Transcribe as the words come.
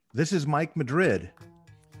This is Mike Madrid.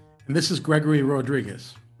 And this is Gregory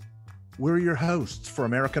Rodriguez. We're your hosts for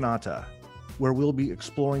Americanata, where we'll be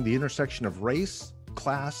exploring the intersection of race,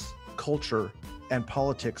 class, culture, and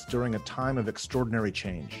politics during a time of extraordinary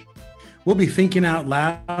change. We'll be thinking out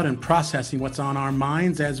loud and processing what's on our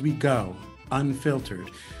minds as we go,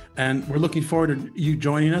 unfiltered. And we're looking forward to you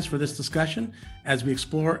joining us for this discussion as we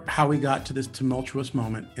explore how we got to this tumultuous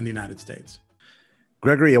moment in the United States.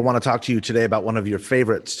 Gregory, I want to talk to you today about one of your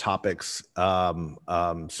favorite topics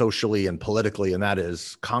socially and politically, and that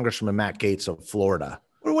is Congressman Matt Gaetz of Florida.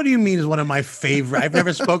 What do you mean is one of my favorite? I've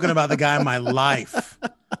never spoken about the guy in my life.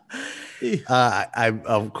 I'm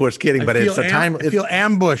of course kidding, but it's a time. I feel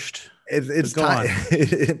ambushed. It's time.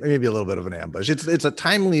 Maybe a little bit of an ambush. It's a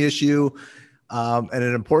timely issue. And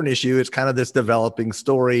an important issue. It's kind of this developing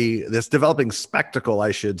story, this developing spectacle,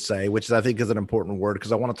 I should say, which I think is an important word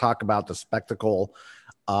because I want to talk about the spectacle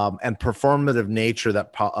and performative nature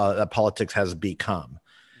that politics has become.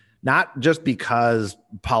 Not just because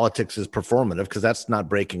politics is performative, because that's not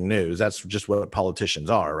breaking news. That's just what politicians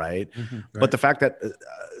are, right? Mm-hmm, right. But the fact that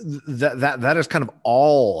that is kind of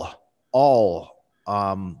all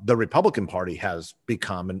the Republican Party has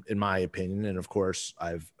become, in my opinion, and of course,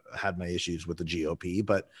 I've had my issues with the GOP,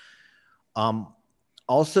 but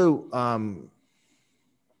also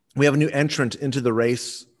we have a new entrant into the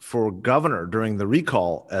race for governor during the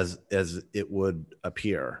recall, as it would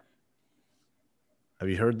appear. Have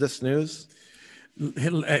you heard this news?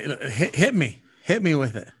 Hit me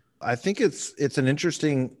with it. I think it's an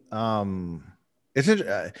interesting.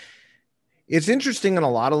 It's interesting in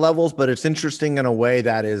a lot of levels, but it's interesting in a way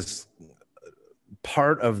that is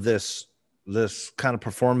part of this kind of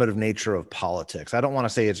performative nature of politics. I don't want to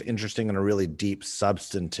say it's interesting in a really deep,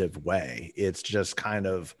 substantive way. It's just kind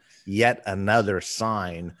of yet another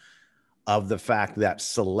sign of the fact that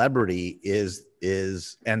celebrity is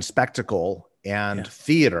and spectacle and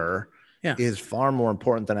theater is far more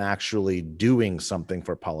important than actually doing something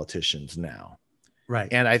for politicians now. Right.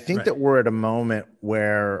 And I think that we're at a moment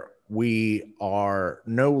where we are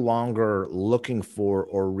no longer looking for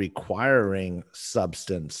or requiring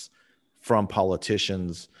substance from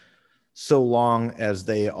politicians, so long as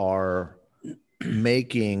they are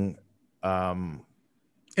making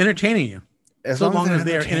entertaining you. So long as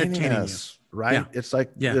they are entertaining us, you, right? Yeah. It's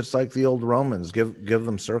like the old Romans. Give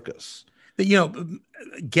them circus.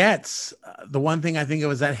 Gaetz. The one thing I think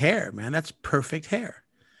of is that hair, man. That's perfect hair.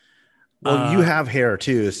 Well, you have hair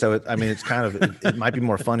too, so it's kind of it might be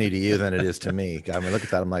more funny to you than it is to me. I mean, look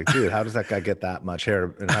at that. I'm like, dude, how does that guy get that much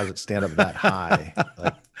hair, and how does it stand up that high?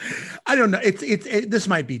 Like, I don't know. This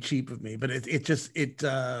might be cheap of me, but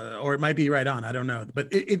or it might be right on. I don't know. But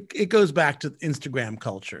it goes back to Instagram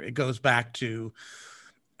culture. It goes back to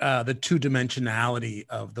the two-dimensionality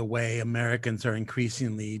of the way Americans are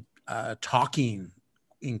increasingly talking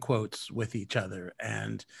in quotes with each other,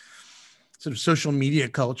 and sort of social media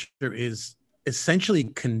culture is essentially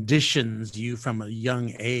conditions you from a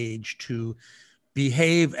young age to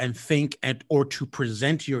behave and think or to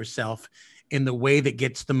present yourself in the way that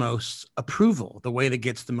gets the most approval, the way that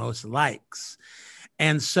gets the most likes.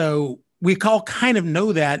 And so we all kind of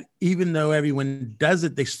know that, even though everyone does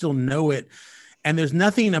it, they still know it. And there's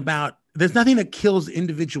nothing that kills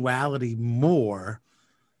individuality more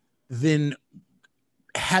than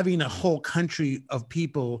having a whole country of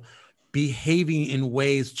people behaving in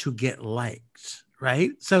ways to get liked,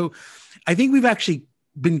 right? So I think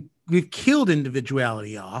we've killed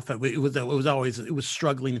individuality off. It was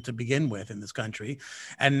struggling to begin with in this country,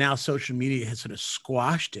 and now social media has sort of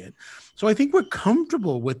squashed it. So I think we're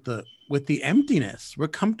comfortable with the emptiness. We're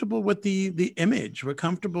comfortable with the image. We're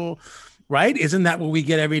comfortable, right? Isn't that what we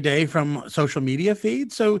get every day from social media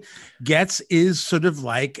feeds? So Gaetz is sort of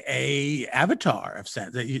like a avatar of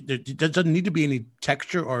sense. There doesn't need to be any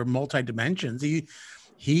texture or multi-dimensions.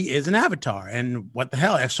 He is an avatar, and what the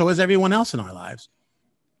hell? So is everyone else in our lives.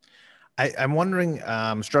 I'm wondering,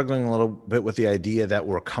 struggling a little bit with the idea that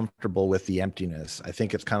we're comfortable with the emptiness. I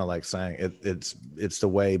think it's kind of like saying it's the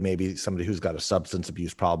way maybe somebody who's got a substance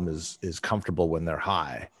abuse problem is comfortable when they're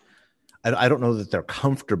high. I don't know that they're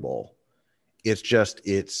comfortable. It's just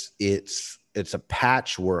it's a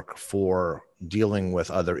patchwork for dealing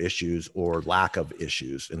with other issues or lack of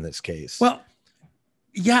issues in this case. Well,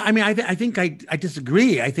 yeah, I mean, I think I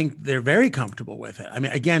disagree. I think they're very comfortable with it. I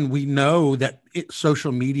mean, again, we know that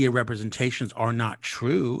social media representations are not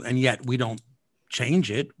true, and yet we don't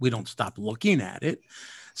change it. We don't stop looking at it.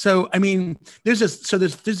 So, I mean, there's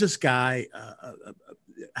this guy.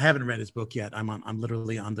 I haven't read his book yet. I'm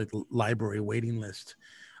literally on the library waiting list.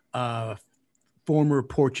 Former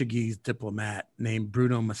Portuguese diplomat named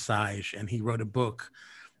Bruno Massage, and he wrote a book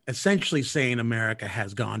essentially saying America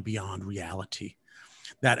has gone beyond reality,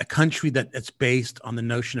 that a country that's based on the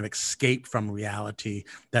notion of escape from reality,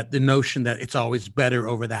 that the notion that it's always better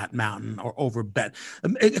over that mountain or over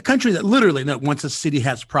a country that literally, that once a city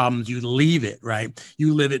has problems, you leave it, right?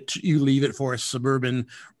 You leave it for a suburban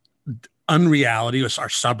unreality, or our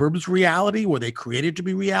suburbs reality, where they created to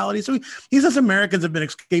be reality. So he says Americans have been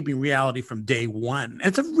escaping reality from day one. And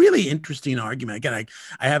it's a really interesting argument. Again,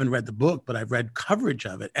 I haven't read the book, but I've read coverage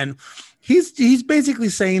of it. And he's basically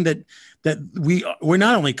saying that we're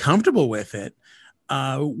not only comfortable with it,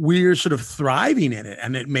 we're sort of thriving in it.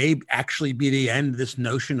 And it may actually be the end of this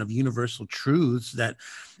notion of universal truths that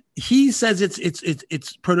he says it's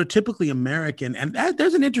prototypically American. And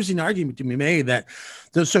there's an interesting argument to be made that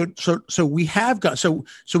so we have got so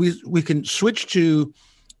we can switch to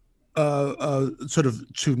sort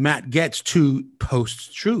of to Matt Gaetz to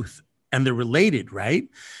post-truth, and they're related, right?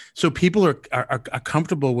 So people are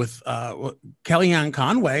comfortable with Kellyanne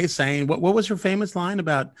Conway saying what was her famous line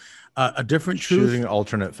about a different truth? Choosing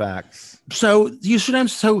alternate facts. So you should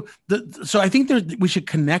have so I think we should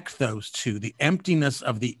connect those two, the emptiness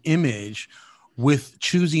of the image with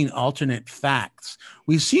choosing alternate facts.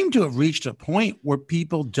 We seem to have reached a point where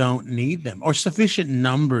people don't need them, or sufficient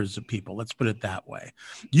numbers of people. Let's put it that way.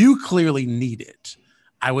 You clearly need it.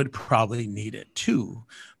 I would probably need it too.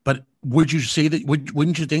 But would you say that?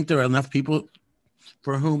 Wouldn't you think there are enough people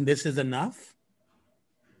for whom this is enough?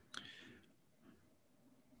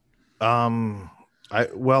 Yeah.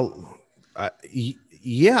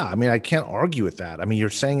 I mean, I can't argue with that. I mean, you're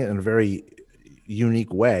saying it in a very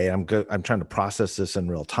unique way. I'm trying to process this in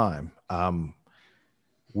real time.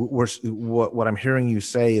 What I'm hearing you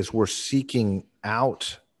say is we're seeking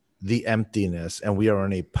out the emptiness, and we are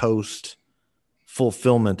in a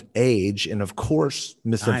post-fulfillment age. And of course,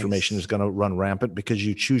 misinformation is going to run rampant because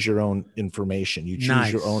you choose your own information. You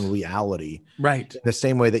choose your own reality. Right. The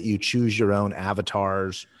same way that you choose your own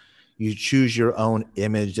avatars. You choose your own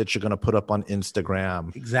image that you're going to put up on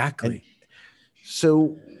Instagram. Exactly. And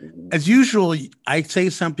so, as usual, I say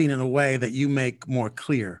something in a way that you make more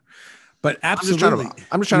clear. But absolutely,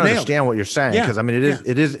 I'm just trying to understand what you're saying, because I mean,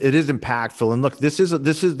 it is impactful. And look, this.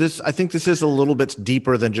 I think this is a little bit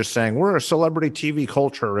deeper than just saying we're a celebrity TV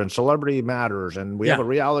culture and celebrity matters, and we have a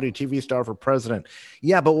reality TV star for president.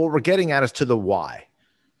 Yeah, but what we're getting at is to the why.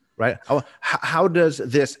 Right? How does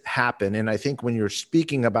this happen? And I think when you're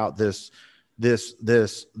speaking about this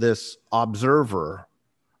observer,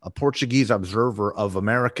 a Portuguese observer of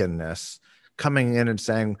Americanness, coming in and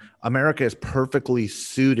saying America is perfectly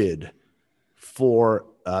suited for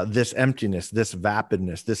this emptiness, this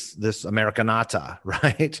vapidness, this Americanata,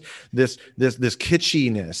 right? This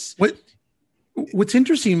kitschiness. What's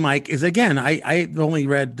interesting, Mike, is again, I've only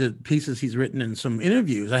read the pieces he's written in some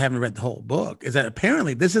interviews. I haven't read the whole book. Is that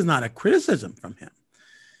apparently this is not a criticism from him.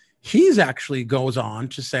 He's actually goes on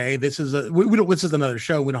to say this is this is another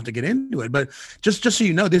show. We don't have to get into it, but just so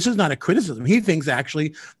you know, this is not a criticism. He thinks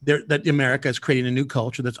actually that America is creating a new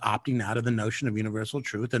culture that's opting out of the notion of universal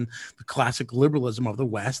truth and the classic liberalism of the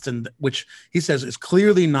West, and which he says is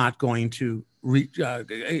clearly not going to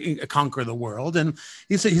conquer the world. And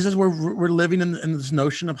he says we're living in this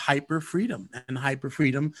notion of hyper freedom, and hyper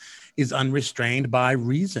freedom is unrestrained by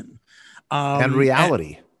reason and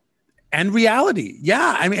reality. And reality.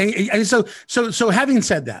 Yeah. I mean, so having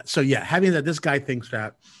said that, having that, this guy thinks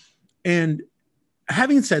that, and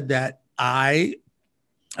having said that, I,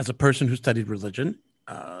 as a person who studied religion,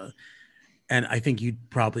 and I think you'd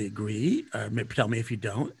probably agree, maybe tell me if you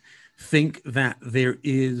don't, think that there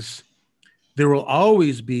will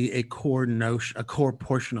always be a core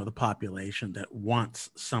portion of the population that wants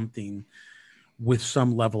something with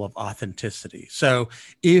some level of authenticity. So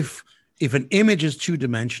if an image is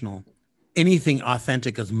two-dimensional, anything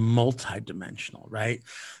authentic is multidimensional, right?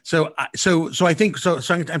 So I think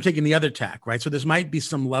I'm taking the other tack, right? So this might be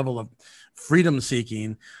some level of freedom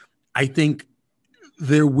seeking. I think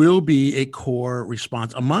there will be a core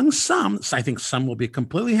response among some. So I think some will be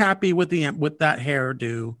completely happy with that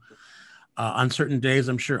hairdo. On certain days,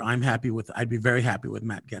 I'm sure I'd be very happy with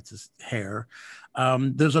Matt Gaetz's hair.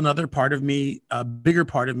 There's another part of me, a bigger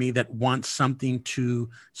part of me, that wants something to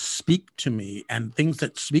speak to me, and things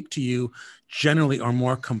that speak to you generally are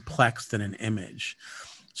more complex than an image.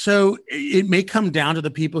 So it may come down to the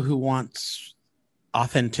people who want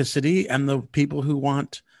authenticity and the people who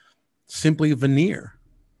want simply veneer.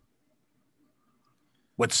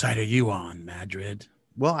 What side are you on, Madrid?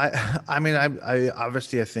 Well, I mean, I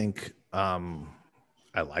obviously, I think,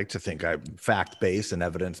 I like to think I'm fact-based and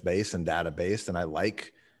evidence-based and data-based, and I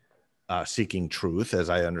like seeking truth as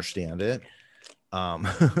I understand it.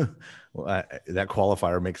 Well, that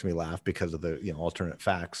qualifier makes me laugh because of the alternate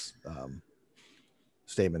facts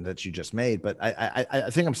statement that you just made. But I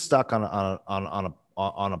think I'm stuck on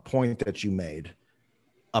a point that you made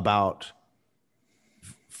about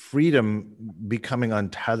freedom becoming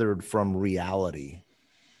untethered from reality.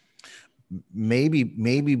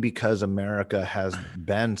 Maybe because America has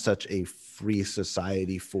been such a free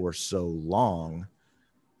society for so long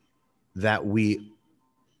that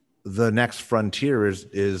the next frontier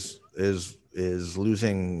is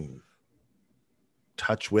losing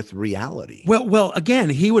touch with reality. Well, again,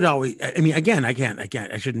 he would always, I mean, again,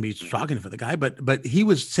 I shouldn't be talking for the guy, but he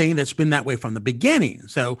was saying that's been that way from the beginning.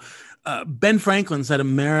 So Ben Franklin said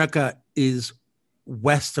America is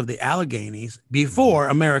west of the Alleghenies before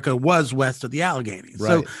America was west of the Alleghenies.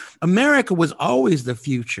 Right. So America was always the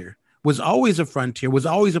future, was always a frontier, was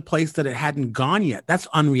always a place that it hadn't gone yet. That's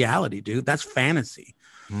unreality, dude. That's fantasy.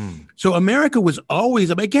 So America was always,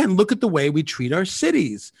 again, look at the way we treat our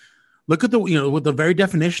cities. Look at with the very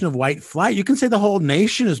definition of white flight. You can say the whole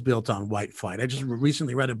nation is built on white flight. I just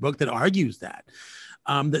recently read a book that argues that.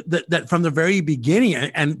 That from the very beginning,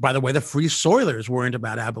 and by the way, the Free Soilers weren't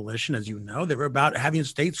about abolition, as you know. They were about having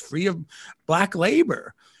states free of black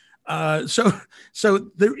labor. So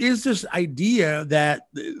there is this idea that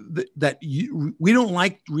we don't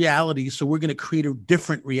like reality, so we're going to create a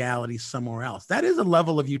different reality somewhere else. That is a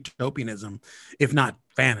level of utopianism, if not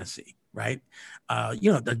fantasy, right?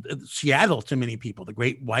 Seattle, to many people, the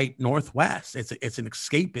great white Northwest, it's an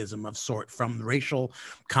escapism of sort from the racial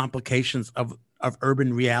complications of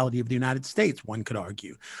urban reality of the United States, one could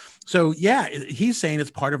argue. So yeah, he's saying it's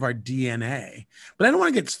part of our DNA, but I don't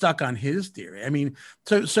want to get stuck on his theory. I mean,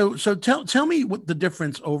 so tell me what the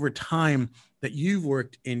difference over time that you've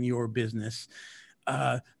worked in your business,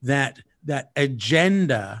 that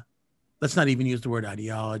agenda, let's not even use the word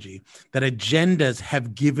ideology, that agendas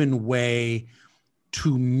have given way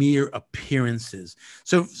to mere appearances.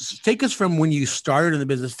 So take us from when you started in the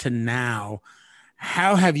business to now.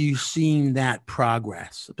 How have you seen that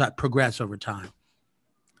progress over time?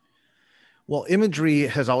 Well, imagery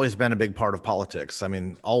has always been a big part of politics. I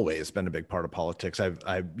mean, always been a big part of politics. The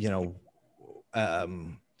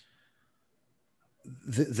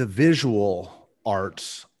visual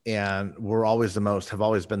arts have always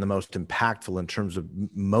been the most impactful in terms of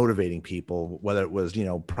motivating people, whether it was,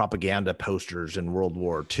 propaganda posters in World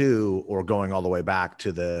War II or going all the way back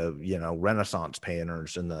to the, Renaissance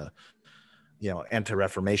painters and the,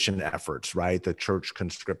 anti-Reformation efforts, right? The church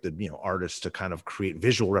conscripted, artists to kind of create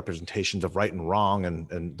visual representations of right and wrong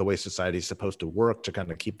and the way society is supposed to work to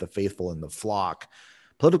kind of keep the faithful in the flock.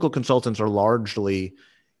 Political consultants are largely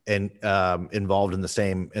involved in the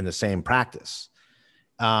same practice.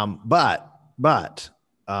 But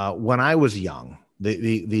when I was young,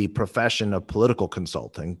 the profession of political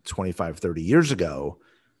consulting 25, 30 years ago,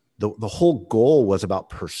 the whole goal was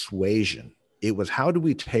about persuasion. It was, how do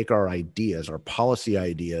we take our ideas, our policy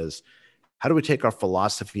ideas, how do we take our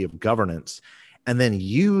philosophy of governance and then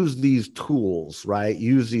use these tools, right?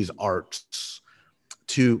 Use these arts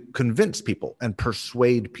to convince people and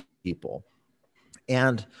persuade people.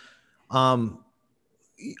 And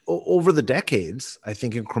over the decades, I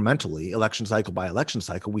think incrementally, election cycle by election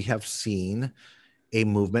cycle, we have seen a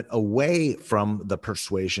movement away from the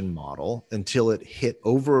persuasion model until it hit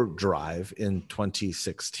overdrive in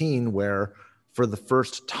 2016, where for the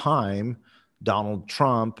first time, Donald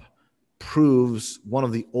Trump proves one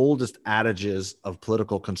of the oldest adages of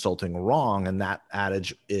political consulting wrong. And that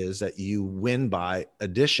adage is that you win by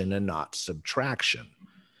addition and not subtraction,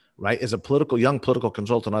 right? As a young political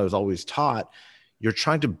consultant, I was always taught, you're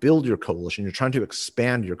trying to build your coalition. You're trying to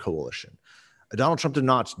expand your coalition. Donald Trump did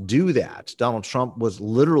not do that. Donald Trump was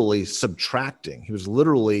literally subtracting. He was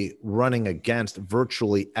literally running against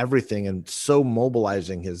virtually everything and so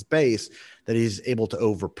mobilizing his base that he's able to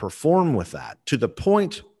overperform with that, to the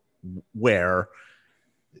point where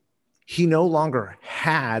he no longer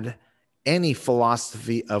had any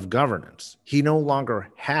philosophy of governance. He no longer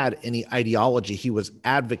had any ideology he was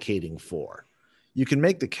advocating for. You can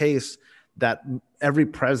make the case that every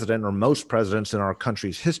president or most presidents in our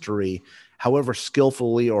country's history, however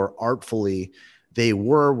skillfully or artfully they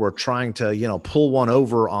were trying to, pull one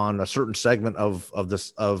over on a certain segment of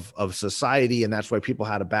society. And that's why people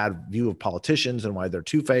had a bad view of politicians and why they're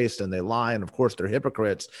two-faced and they lie. And of course they're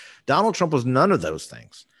hypocrites. Donald Trump was none of those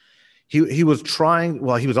things. He was trying,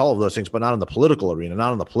 well, he was all of those things, but not in the political arena,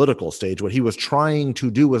 not on the political stage. What he was trying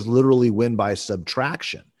to do was literally win by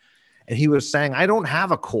subtraction. And he was saying, I don't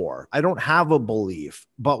have a core. I don't have a belief,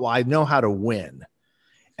 but I know how to win.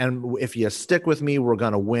 And if you stick with me, we're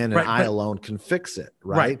going to win, and I alone can fix it.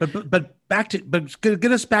 Right. But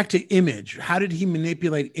get us back to image. How did he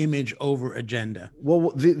manipulate image over agenda? Well,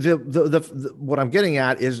 what I'm getting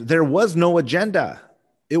at is there was no agenda.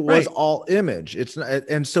 It was all image.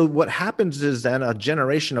 And so what happens is then a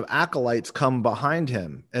generation of acolytes come behind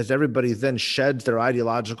him as everybody then sheds their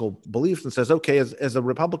ideological beliefs and says, okay, as a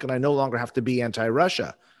Republican, I no longer have to be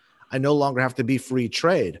anti-Russia. I no longer have to be free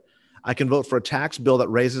trade. I can vote for a tax bill that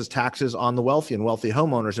raises taxes on the wealthy and wealthy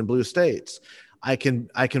homeowners in blue states. I can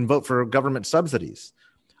vote for government subsidies.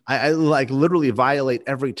 I like literally violate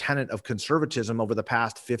every tenet of conservatism over the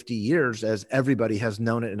past 50 years as everybody has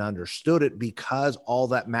known it and understood it, because all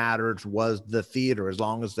that mattered was the theater, as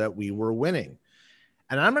long as that we were winning.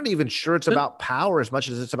 And I'm not even sure it's about power as much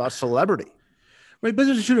as it's about celebrity. Right, but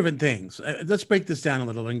there's two different things. Let's break this down a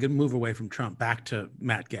little and move away from Trump back to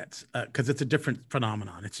Matt Gaetz, because it's a different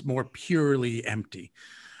phenomenon. It's more purely empty.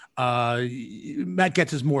 Matt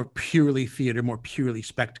Gaetz is more purely theater, more purely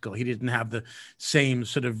spectacle. He didn't have the same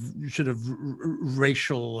sort of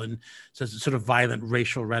racial and sort of violent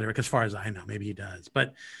racial rhetoric, as far as I know. Maybe he does,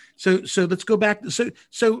 but so let's go back. But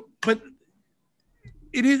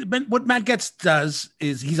it is. But what Matt Gaetz does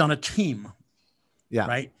is he's on a team. Yeah.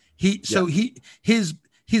 Right. He's on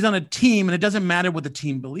a team, and it doesn't matter what the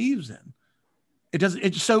team believes in. It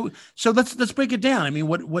doesn't. So let's break it down. I mean,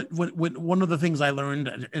 what one of the things I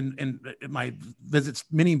learned in my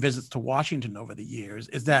many visits to Washington over the years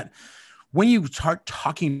is that when you start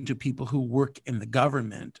talking to people who work in the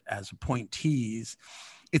government as appointees,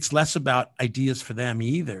 it's less about ideas for them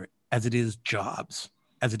either, as it is jobs,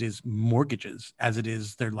 as it is mortgages, as it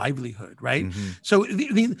is their livelihood, right? Mm-hmm. So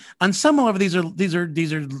on some level, these are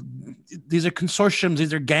consortiums,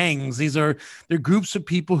 these are gangs, they're groups of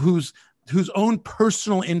people whose own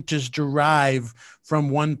personal interests derive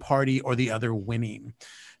from one party or the other winning.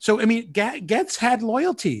 So, I mean, Gaetz had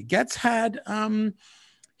loyalty. Gaetz had,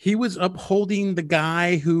 he was upholding the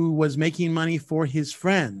guy who was making money for his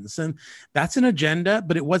friends. And that's an agenda,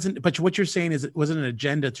 but what you're saying is it wasn't an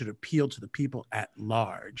agenda to appeal to the people at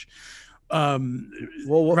large.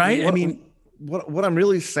 Right? What I'm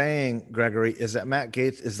really saying, Gregory, is that Matt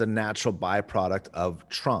Gaetz is the natural byproduct of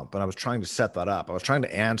Trump. And I was trying to set that up. I was trying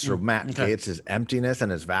to answer Matt Gaetz's emptiness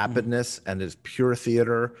and his vapidness and his pure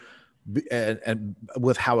theater and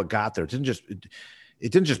with how it got there. It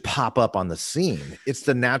didn't just pop up on the scene. It's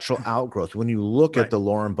the natural outgrowth. When you look at the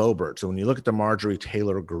Lauren Boeberts and when you look at the Marjorie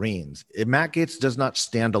Taylor Greens, Matt Gaetz does not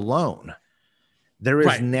stand alone. There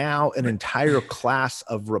is now an entire class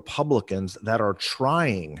of Republicans that are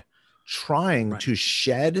trying to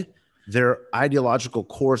shed their ideological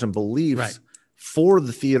cores and beliefs for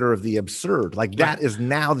the theater of the absurd. Like that is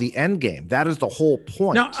now the end game. That is the whole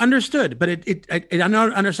point. No, understood. But I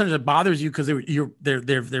understand it bothers you because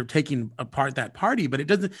they're taking apart that party, but it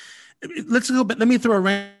doesn't. Let's go. But let me throw a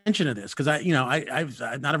wrench into this because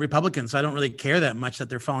I'm not a Republican, so I don't really care that much that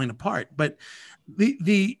they're falling apart. But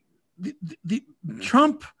the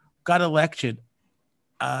Trump got elected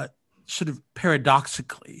sort of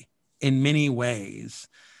paradoxically in many ways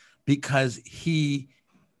because he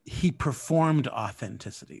performed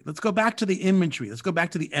authenticity. Let's go back to the imagery. Let's go back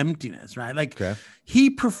to the emptiness, right? Like he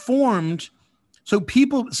performed. So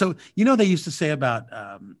they used to say about,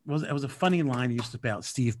 it was a funny line used to say about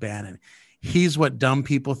Steve Bannon. He's what dumb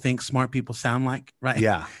people think smart people sound like, right?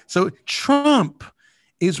 Yeah. So Trump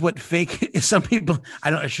is what some people, I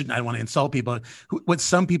don't want to insult people, what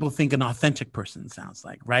some people think an authentic person sounds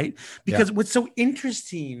like, right? Because what's so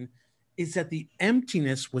interesting is that the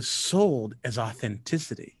emptiness was sold as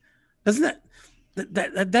authenticity. Doesn't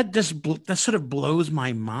that sort of blows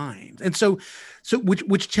my mind? And so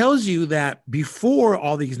which tells you that before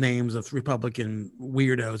all these names of Republican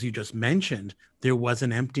weirdos you just mentioned, there was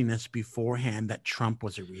an emptiness beforehand that Trump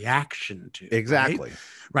was a reaction to. Exactly.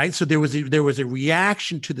 Right. So there was a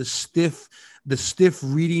reaction to the stiff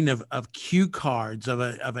reading of cue cards of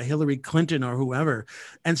a Hillary Clinton or whoever.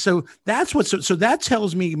 And so that's so that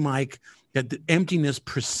tells me, Mike, that the emptiness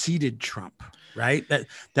preceded Trump, right?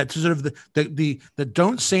 That's sort of the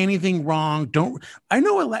don't say anything wrong. I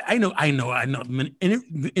know.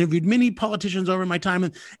 Interviewed many politicians over my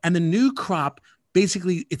time, and the new crop,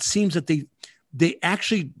 basically, it seems that they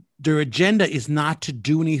actually, their agenda is not to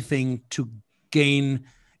do anything to gain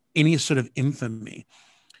any sort of infamy.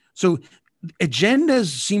 So agendas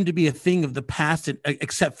seem to be a thing of the past,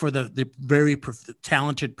 except for the very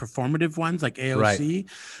talented performative ones like AOC.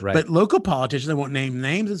 Right. But local politicians, I won't name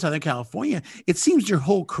names, in Southern California, it seems your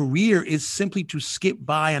whole career is simply to skip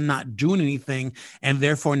by and not doing anything and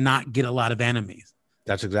therefore not get a lot of enemies.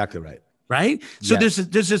 That's exactly right. right? So Yes.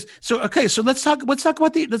 there's this. So okay, so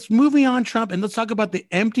let's move beyond Trump and let's talk about the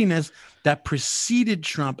emptiness that preceded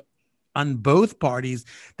Trump on both parties,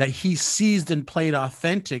 that he seized and played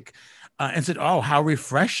authentic, and said, "Oh, how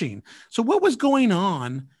refreshing." So what was going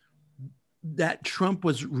on that Trump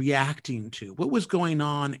was reacting to? What was going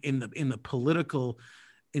on in the political,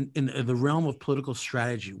 in the realm of political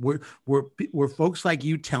strategy? Were folks like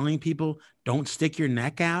you telling people don't stick your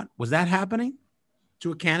neck out? Was that happening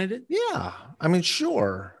to a candidate? Yeah, I mean,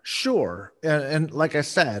 sure. And like I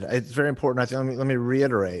said, it's very important. I think let me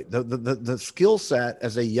reiterate the skill set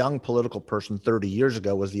as a young political person 30 years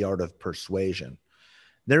ago was the art of persuasion.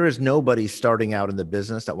 There is nobody starting out in the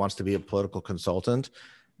business that wants to be a political consultant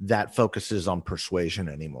that focuses on persuasion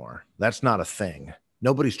anymore. That's not a thing.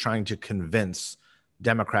 Nobody's trying to convince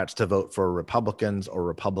Democrats to vote for Republicans or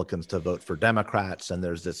Republicans to vote for Democrats. And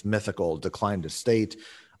there's this mythical decline to state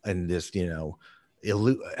and this,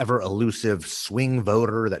 ever elusive swing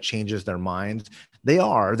voter that changes their minds. They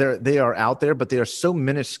are out there, but they are so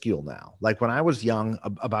minuscule now. Like when I was young,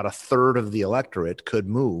 about a third of the electorate could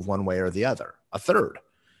move one way or the other. A third.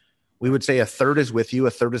 We would say a third is with you, a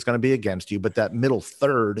third is going to be against you, but that middle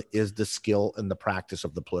third is the skill and the practice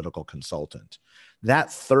of the political consultant.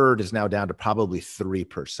 That third is now down to probably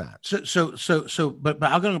 3%. But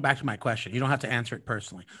I'll go back to my question. You don't have to answer it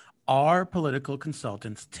personally. Are political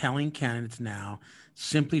consultants telling candidates now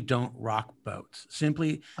simply don't rock boats?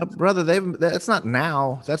 Simply, brother, that's not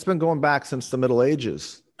now. That's been going back since the Middle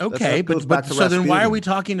Ages. Okay, but so then why are we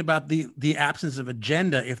talking about the absence of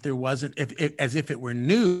agenda if there wasn't, as if it were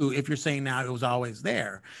new, if you're saying now it was always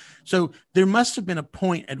there? So there must have been a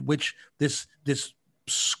point at which this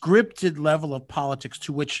scripted level of politics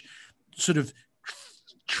to which sort of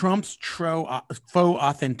Trump's faux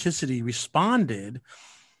authenticity responded.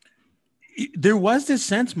 There was this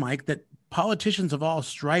sense, Mike, that politicians of all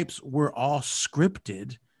stripes were all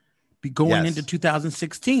scripted going into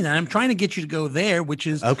 2016. And I'm trying to get you to go there, which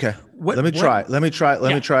is okay. Let me try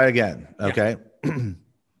again. Okay. Yeah.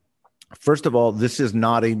 First of all, this is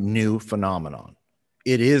not a new phenomenon.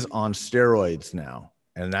 It is on steroids now.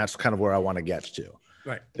 And that's kind of where I want to get to.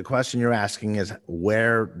 Right. The question you're asking is,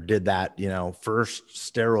 where did that, first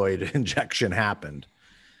steroid injection happened?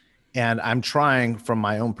 And I'm trying from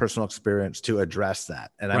my own personal experience to address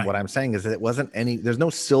that. And what I'm saying is that it wasn't there's no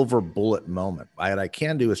silver bullet moment. What I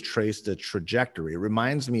can do is trace the trajectory. It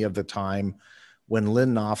reminds me of the time when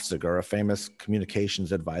Lynn Nofziger, a famous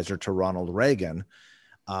communications advisor to Ronald Reagan,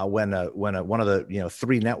 when one of the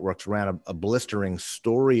three networks ran a blistering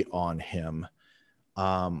story on him,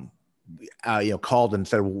 called and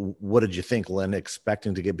said, "What did you think, Lynn?"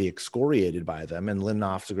 expecting to be excoriated by them. And Lynn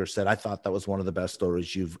Nofziger said, "I thought that was one of the best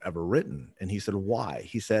stories you've ever written." And he said, "Why?"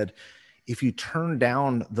 He said, "If you turn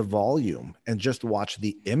down the volume and just watch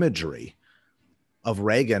the imagery of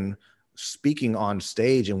Reagan speaking on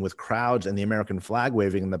stage and with crowds and the American flag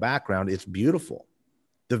waving in the background, it's beautiful.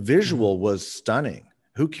 The visual was stunning.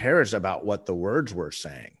 Who cares about what the words were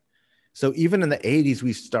saying?" So even in the 80s,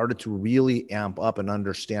 we started to really amp up and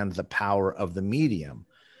understand the power of the medium,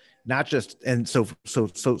 not just. And so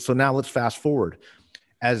now let's fast forward.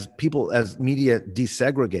 As media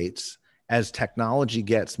desegregates, as technology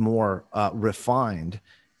gets more refined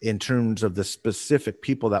in terms of the specific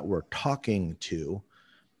people that we're talking to,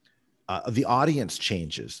 the audience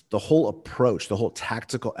changes. The whole approach, the whole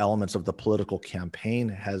tactical elements of the political campaign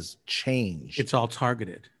has changed. It's all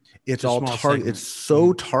targeted. It's all targeted. It's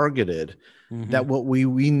so targeted that what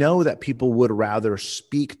we know that people would rather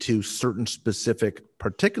speak to certain specific,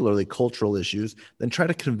 particularly cultural issues than try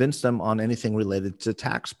to convince them on anything related to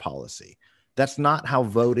tax policy. That's not how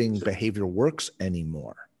voting behavior works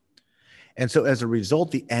anymore. And so as a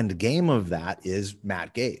result, the end game of that is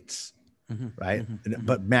Matt Gaetz, right?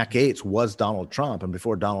 But Matt Gaetz was Donald Trump. And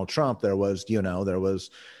before Donald Trump, there was the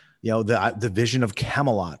vision of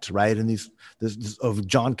Camelot, right? And this of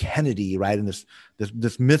John Kennedy, right? And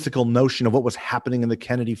this mythical notion of what was happening in the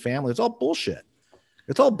Kennedy family. It's all bullshit.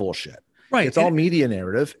 Right. It's all media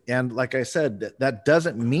narrative. And like I said, that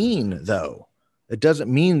doesn't mean though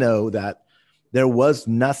that there was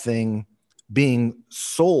nothing being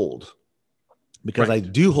sold, because I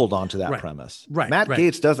do hold on to that premise. Right. Matt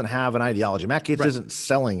Gaetz doesn't have an ideology. Matt Gaetz isn't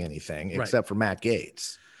selling anything except for Matt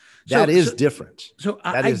Gaetz. That is different. So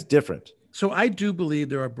I do believe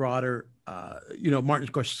there are broader, Martin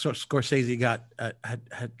Scorsese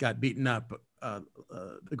had got beaten up,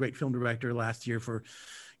 the great film director last year from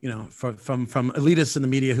elitists in the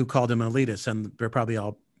media who called him an elitist, and they're probably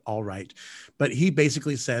all right. But he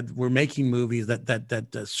basically said, we're making movies that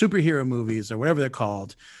superhero movies or whatever they're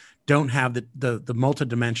called don't have the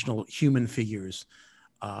multidimensional human figures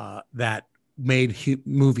that made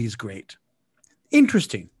movies great.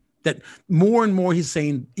 Interesting that more and more he's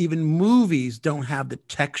saying even movies don't have the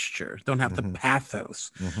texture, don't have the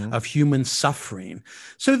pathos of human suffering.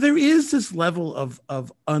 So there is this level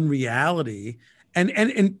of unreality. And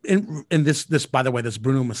this, by the way, this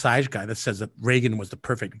Bruno Massage guy that says that Reagan was the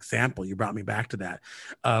perfect example. You brought me back to that,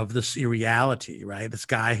 of this irreality, right? This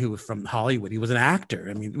guy who was from Hollywood, he was an actor.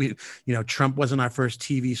 I mean, Trump wasn't our first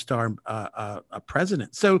TV star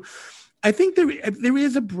president. So I think there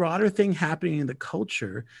is a broader thing happening in the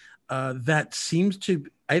culture that seems to,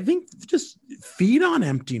 I think, just feed on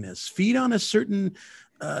emptiness, feed on a certain,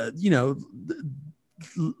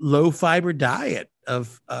 low fiber diet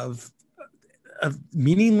of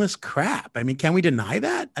meaningless crap. I mean, can we deny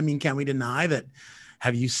that? I mean, can we deny that?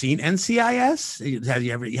 Have you seen NCIS? Have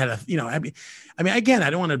you ever had I mean, again, I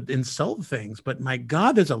don't want to insult things, but my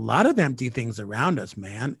God, there's a lot of empty things around us,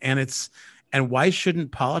 man. And why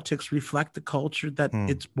shouldn't politics reflect the culture that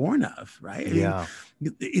it's born of, right? I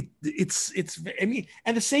mean, it's. I mean,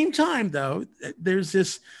 at the same time, though, there's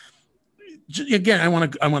this. Again, I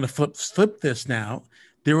want to flip this now.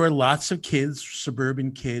 There are lots of kids,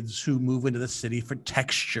 suburban kids, who move into the city for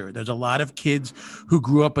texture. There's a lot of kids who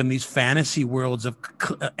grew up in these fantasy worlds of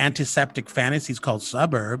antiseptic fantasies called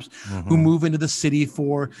suburbs, who move into the city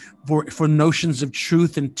for notions of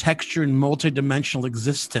truth and texture and multidimensional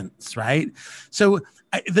existence, right? So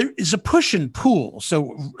there is a push and pull.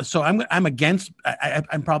 So I'm against. I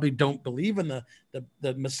probably don't believe in the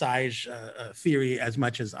massage theory as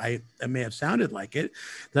much as I may have sounded like it.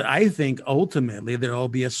 That I think ultimately there will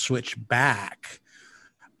be a switch back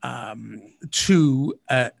to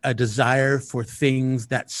a desire for things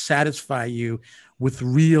that satisfy you with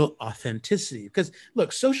real authenticity. Because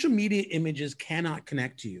look, social media images cannot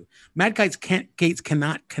connect to you. Matt Gaetz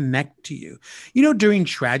cannot connect to you. During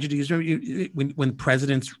tragedies, when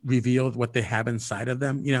presidents revealed what they have inside of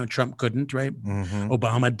them, Trump couldn't, right?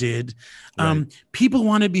 Obama did. Right. People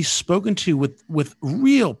want to be spoken to with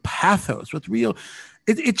real pathos, with real.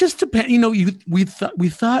 It just depends. We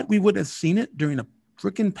thought we would have seen it during a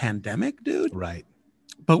freaking pandemic, dude. Right.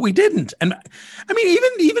 But we didn't. And I mean,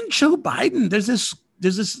 even Joe Biden, there's this,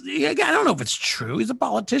 I don't know if it's true. He's a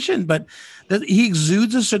politician, but he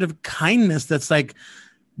exudes a sort of kindness that's like,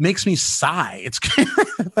 makes me sigh. It's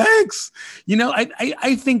thanks.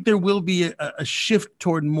 I think there will be a shift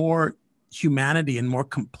toward more humanity and more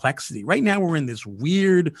complexity. Right now, we're in this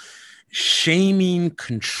weird shaming,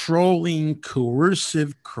 controlling,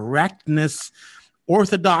 coercive correctness,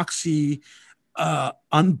 orthodoxy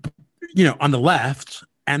on the left,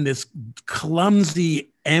 and this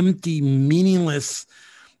clumsy, empty, meaningless,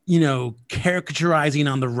 caricaturizing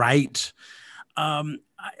on the right.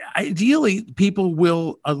 Ideally, people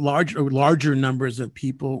will, larger numbers of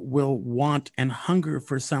people will want and hunger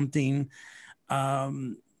for something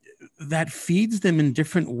that feeds them in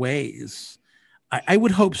different ways. I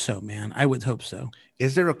would hope so, man. I would hope so.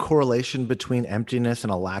 Is there a correlation between emptiness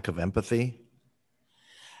and a lack of empathy?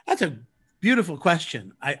 That's a beautiful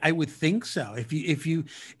question. I would think so. If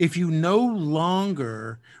you no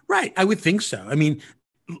longer, right, I would think so. I mean,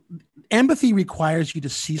 empathy requires you to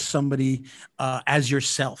see somebody as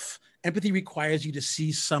yourself. Empathy requires you to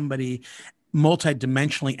see somebody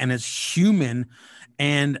multidimensionally and as human.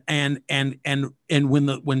 And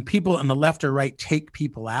when people on the left or right take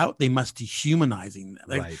people out, they must dehumanizing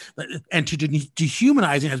them. Right. And to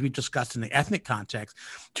dehumanizing, as we discussed in the ethnic context,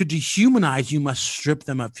 to dehumanize, you must strip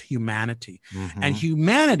them of humanity. And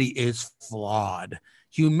humanity is flawed.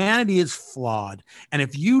 Humanity is flawed. And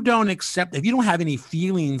if you don't have any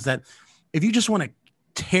feelings, that if you just want to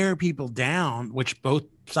tear people down, which both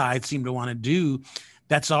sides seem to want to do,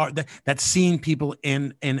 that's seeing people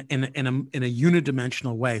in a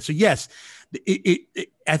unidimensional way. So yes,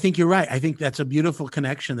 I think you're right. I think that's a beautiful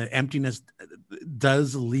connection, that emptiness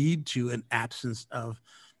does lead to an absence of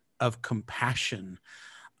compassion.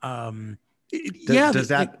 Does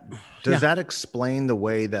that explain the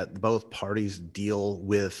way that both parties deal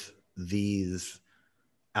with these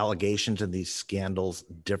allegations and these scandals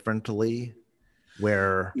differently?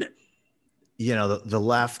 Where the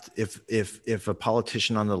left, if a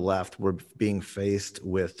politician on the left were being faced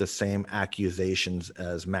with the same accusations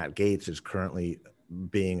as Matt Gaetz is currently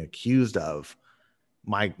being accused of,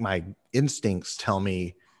 my instincts tell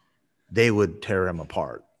me they would tear him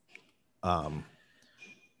apart. Matt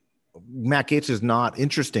Gaetz is not,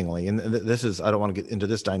 interestingly, and this is, I don't want to get into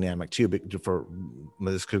this dynamic too, but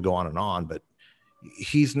this could go on, but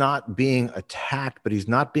he's not being attacked, but he's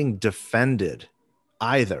not being defended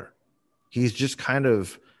either. He's just kind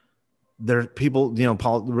of, there. People, the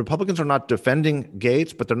Republicans are not defending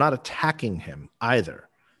Gaetz, but they're not attacking him either.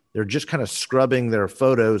 They're just kind of scrubbing their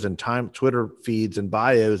photos and Twitter feeds and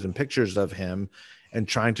bios and pictures of him and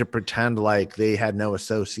trying to pretend like they had no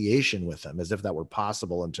association with him, as if that were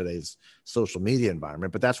possible in today's social media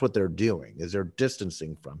environment. But that's what they're doing, is they're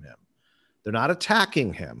distancing from him. They're not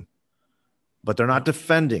attacking him, but they're not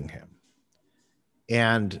defending him.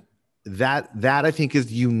 And that I think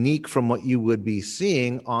is unique from what you would be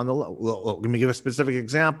seeing on the, let me give a specific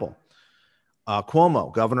example.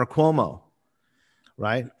 Cuomo, Governor Cuomo,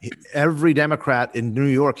 right? Every Democrat in New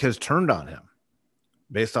York has turned on him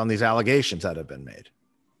based on these allegations that have been made.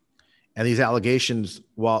 And these allegations,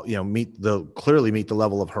 while clearly meet the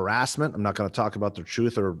level of harassment. I'm not going to talk about the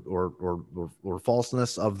truth or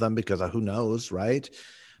falseness of them because who knows, right?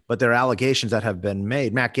 But they're allegations that have been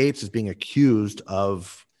made. Matt Gaetz is being accused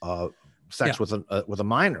of sex with a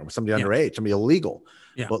minor, with somebody underage, somebody illegal.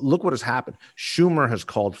 Yeah. But look what has happened. Schumer has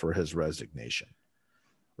called for his resignation,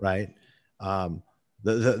 right?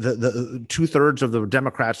 The 2/3 of the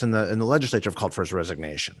Democrats in the legislature have called for his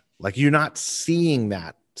resignation. Like, you're not seeing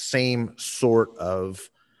that same sort of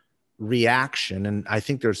reaction. And I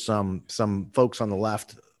think there's some folks on the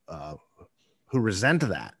left who resent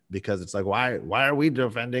that, because it's like, why are we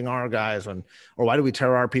defending our guys or why do we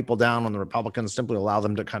tear our people down when the Republicans simply allow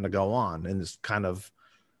them to kind of go on in this kind of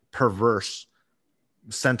perverse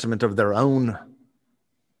sentiment of their own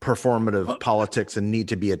performative politics and need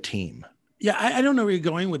to be a team. Yeah, I don't know where you're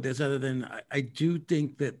going with this, other than I do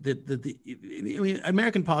think that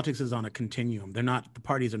American politics is on a continuum. The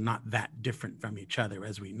parties are not that different from each other,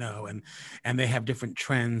 as we know, and they have different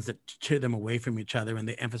trends that tear them away from each other, and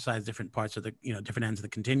they emphasize different parts of the different ends of the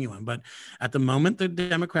continuum. But at the moment, the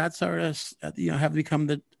Democrats are have become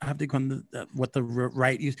what the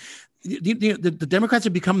right use. The Democrats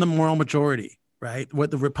have become the moral majority. Right, what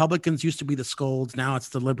the Republicans used to be the scolds, now it's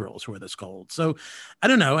the liberals who are the scolds. So, I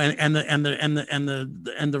don't know, and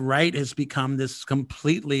the right has become this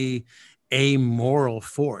completely amoral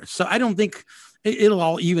force. So I don't think it'll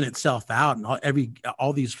all even itself out, and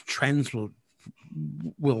all these trends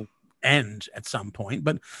will end at some point.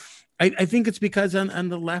 But I think it's because on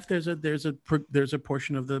the left there's a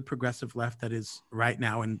portion of the progressive left that is right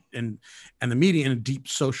now and the media in a deep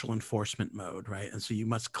social enforcement mode, right? And so you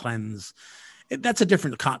must cleanse. That's a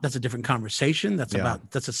different conversation.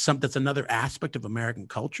 That's another aspect of American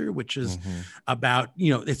culture, which is about,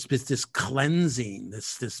 it's this cleansing,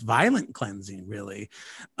 this violent cleansing, really.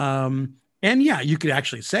 And yeah, you could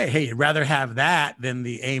actually say, hey, you'd rather have that than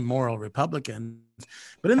the amoral Republicans.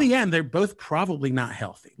 But in the end, they're both probably not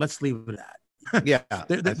healthy. Let's leave it at that. Yeah,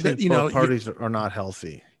 I think both parties are not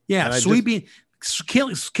healthy. Yeah,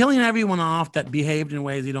 killing everyone off that behaved in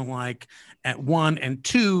ways you don't like at one, and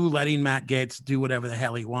two, letting Matt Gaetz do whatever the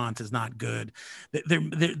hell he wants is not good.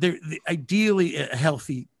 They're ideally a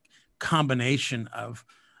healthy combination of,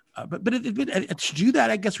 but to do that,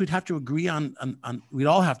 I guess we'd have to agree on we'd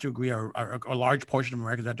all have to agree, or a large portion of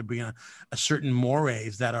Americans have to agree on a certain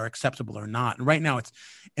mores that are acceptable or not. And right now, it's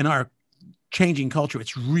in our changing culture,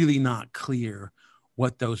 it's really not clear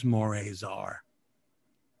what those mores are.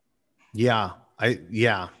 Yeah. I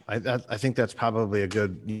think that's probably a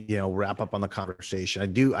good, wrap up on the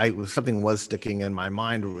conversation. Something was sticking in my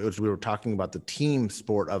mind as we were talking about the team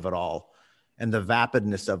sport of it all and the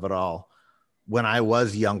vapidness of it all. When I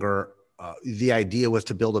was younger, the idea was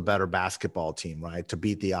to build a better basketball team, right? To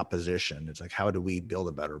beat the opposition. It's like, how do we build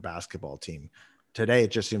a better basketball team? Today,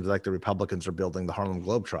 it just seems like the Republicans are building the Harlem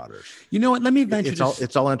Globetrotters. You know what? Let me venture.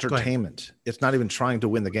 It's all entertainment. It's not even trying to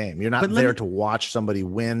win the game. You're not there to watch somebody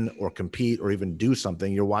win or compete or even do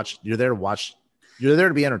something. You're there to watch. You're there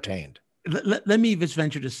to be entertained. Let me just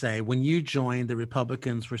venture to say, when you joined, the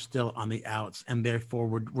Republicans were still on the outs, and therefore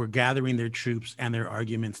were gathering their troops and their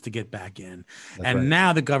arguments to get back in. That's and right.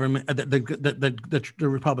 Now the government, the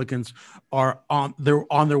Republicans they're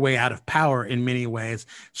on their way out of power in many ways.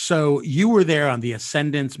 So you were there on the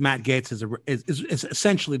ascendance. Matt Gaetz is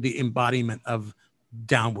essentially the embodiment of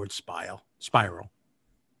downward spiral.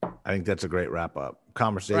 I think that's a great wrap up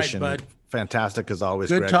conversation. Right, bud. Fantastic as always.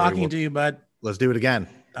 Good Gregory. talking to you, bud. Let's do it again.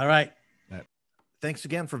 All right. Thanks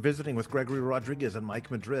again for visiting with Gregory Rodriguez and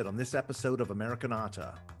Mike Madrid on this episode of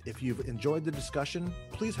Americanata. If you've enjoyed the discussion,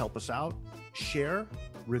 please help us out, share,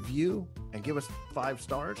 review, and give us 5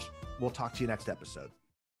 stars. We'll talk to you next episode.